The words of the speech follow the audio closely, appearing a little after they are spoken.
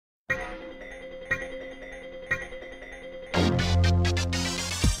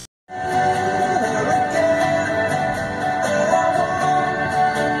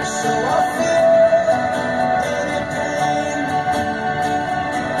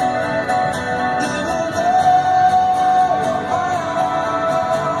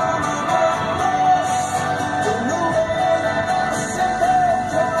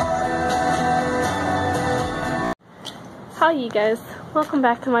Hi you guys, welcome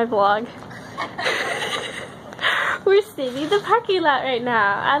back to my vlog. We're sitting in the parking lot right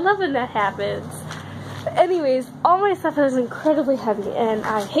now. I love when that happens. Anyways, all my stuff is incredibly heavy and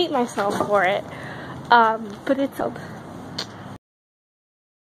I hate myself for it. But it's up.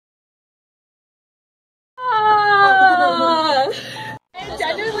 I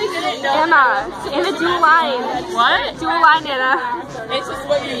genuinely didn't know. Anna, do a line. What? Do a line, Anna. It's just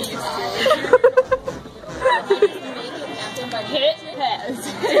what you're used to. Hit pass.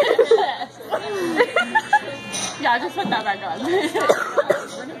 Yeah, just put that back on.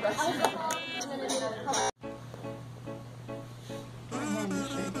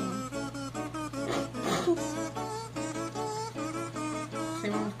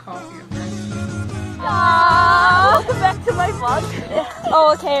 Same with coffee. Welcome back to my vlog.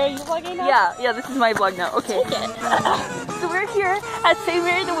 Oh, okay, are you vlogging now? Yeah, this is my vlog now. Okay. So we're here at St.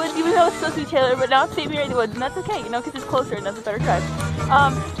 Mary in the Woods, even though it's supposed to be Taylor, but now it's St. Mary in the Woods, and that's okay, you know, because it's closer and that's a better drive.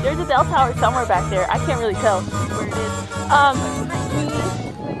 There's a bell tower somewhere back there. I can't really tell where it is.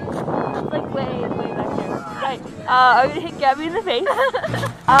 It's like way back there. Right. I'm gonna hit Gabby in the face.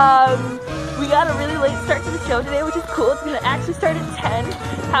 We got a really late start to the show today, which is cool. It's gonna actually start at 10.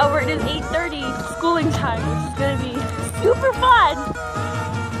 However, it is 8:30 schooling time, which is gonna be super fun.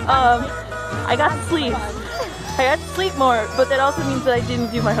 I got to sleep. I got to sleep more, but that also means that I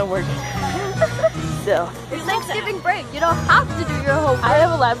didn't do my homework. So. It's Thanksgiving break. You don't have to do your homework. I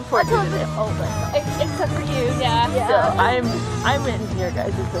have a lab report due today. Except for you, yeah. So I'm in here,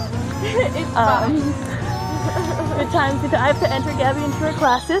 guys. It's fine. Good times. I have to enter Gabby into her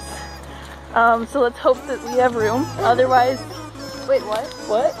classes. So let's hope that we have room. Otherwise, Wait, what?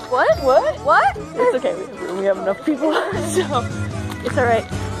 what? What? What? What? It's okay. We have room. We have enough people, so it's all right.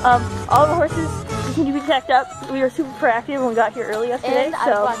 All the horses continue to be packed up. We were super proactive when we got here early yesterday. And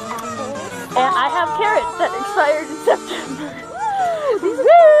so. And I have carrots that expired in September.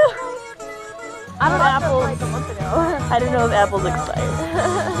 I don't know, apples. like a month ago. I don't know if apples expired.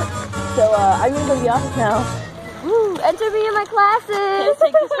 So I'm gonna go to the office now. Woo, enter me in my classes.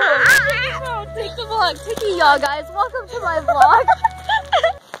 Take this phone. Take the vlog. Hey y'all guys, welcome to my vlog.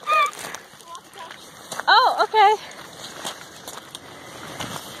 Oh, okay.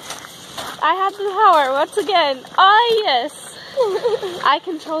 I have the power once again. Ah, yes. I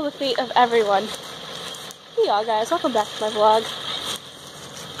control the fate of everyone. Hey y'all guys, welcome back to my vlog.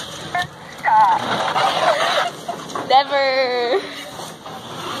 Never.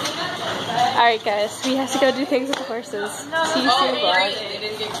 Alright guys, we have to go do things with the horses. See you soon, vlog. They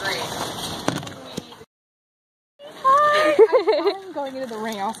didn't get great. I'm going into the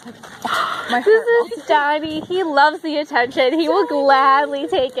ring. I was like, This is Donnie. He loves the attention. He will gladly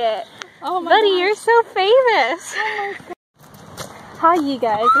take it. oh my Buddy, gosh. you're so famous. Oh my God. Hi, you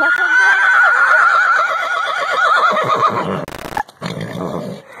guys.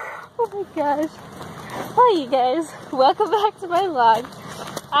 Oh my gosh. Hi, you guys. Welcome back to my vlog.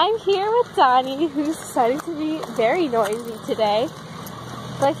 I'm here with Donnie, who's deciding to be very noisy today.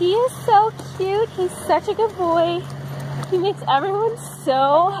 But he is so cute. He's such a good boy. He makes everyone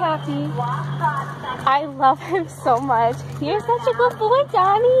so happy. I love him so much. You're such a good boy,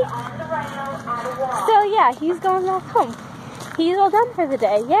 Donnie. So yeah, he's going back home. He's all done for the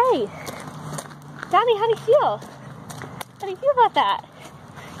day. Yay! Donnie, how do you feel? How do you feel about that?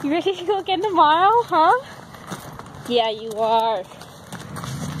 You ready to go again tomorrow, huh? Yeah, you are.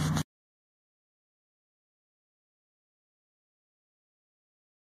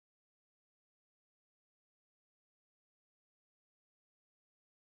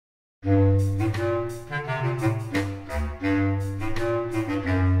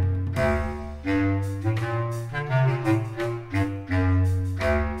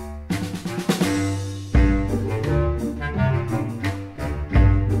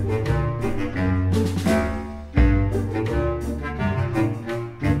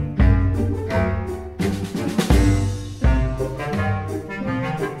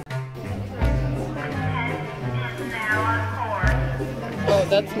 Oh,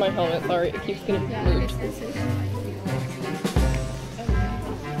 that's my helmet. Sorry, it keeps getting moved.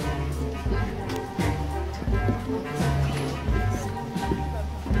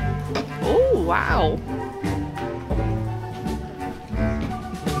 Oh, wow.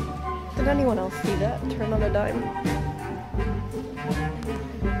 Did anyone else see that? Turn on a dime.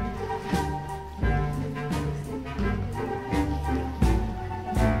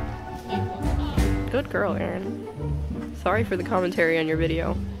 Good girl, Erin. Sorry for the commentary on your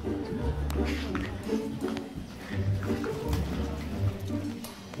video.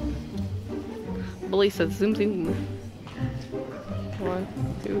 Bully says zoom zoom. 1,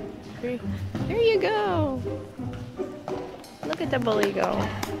 2, 3. There you go. Look at the bully go.